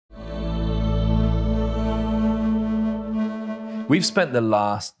We've spent the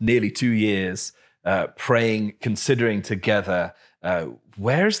last nearly 2 years praying, considering together,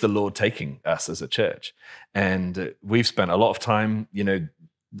 where is the Lord taking us as a church? And we've spent a lot of time,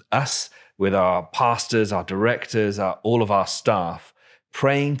 us with our pastors, our directors, all of our staff,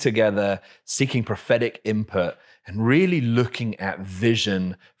 praying together, seeking prophetic input, and really looking at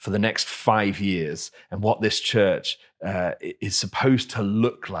vision for the next 5 years and what this church is supposed to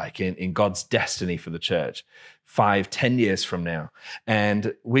look like in God's destiny for the church 5-10 years from now.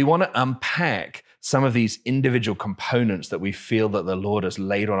 And we want to unpack some of these individual components that we feel that the Lord has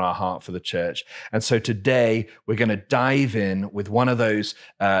laid on our heart for the church. And so today we're going to dive in with one of those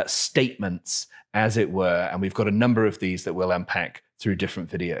statements, as it were, and we've got a number of these that we'll unpack through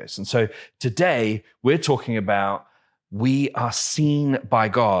different videos. And so today we're talking about we are seen by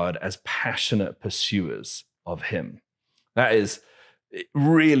God as passionate pursuers of him. That is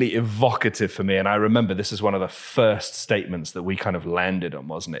really evocative for me. And I remember this is one of the first statements that we kind of landed on,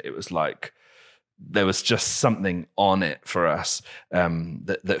 wasn't it? It was like, there was just something on it for us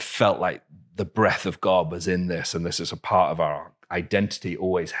that felt like the breath of God was in this, and this is a part of our identity,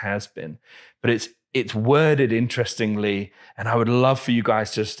 always has been. But it's worded interestingly, and I would love for you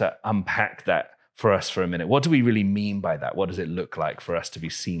guys just to unpack that for us for a minute. What do we really mean by that? What does it look like for us to be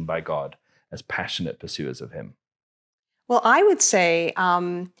seen by God as passionate pursuers of him? Well, I would say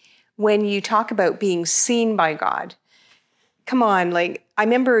when you talk about being seen by God, come on, like I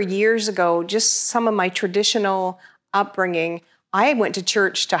remember years ago, just some of my traditional upbringing, I went to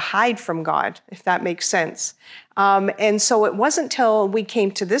church to hide from God, if that makes sense. And so it wasn't till we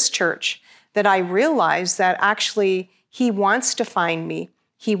came to this church that I realized that actually he wants to find me.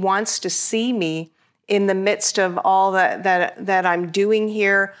 He wants to see me in the midst of all that I'm doing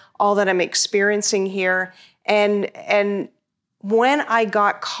here, all that I'm experiencing here. And when I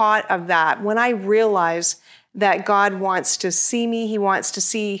got caught of that, when I realized that God wants to see me, he wants to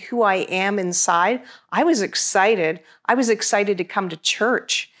see who I am inside, I was excited. I was excited to come to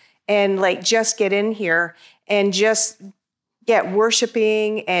church and like just get in here and just get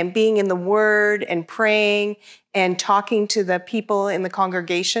worshiping and being in the Word and praying and talking to the people in the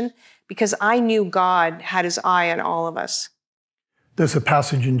congregation, because I knew God had his eye on all of us. There's a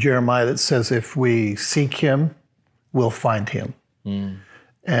passage in Jeremiah that says, if we seek him, we'll find him.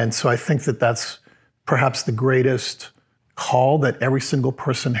 And so I think that that's perhaps the greatest call that every single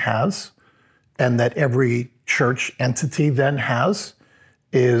person has, and that every church entity then has,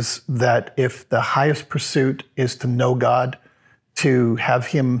 is that if the highest pursuit is to know God, to have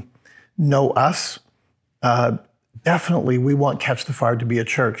him know us, definitely we want Catch the Fire to be a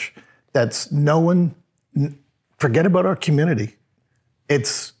church that's forget about our community.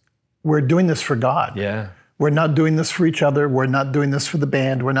 We're doing this for God. Yeah. We're not doing this for each other. We're not doing this for the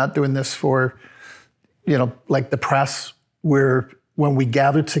band. We're not doing this for, like the press. When we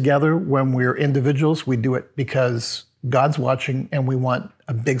gather together, when we're individuals, we do it because God's watching and we want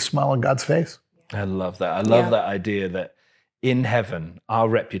a big smile on God's face. I love that. I love that idea that in heaven, our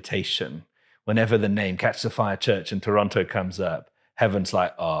reputation, whenever the name Catch the Fire Church in Toronto comes up, heaven's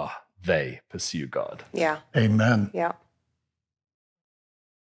like, they pursue God. Yeah. Amen. Yeah.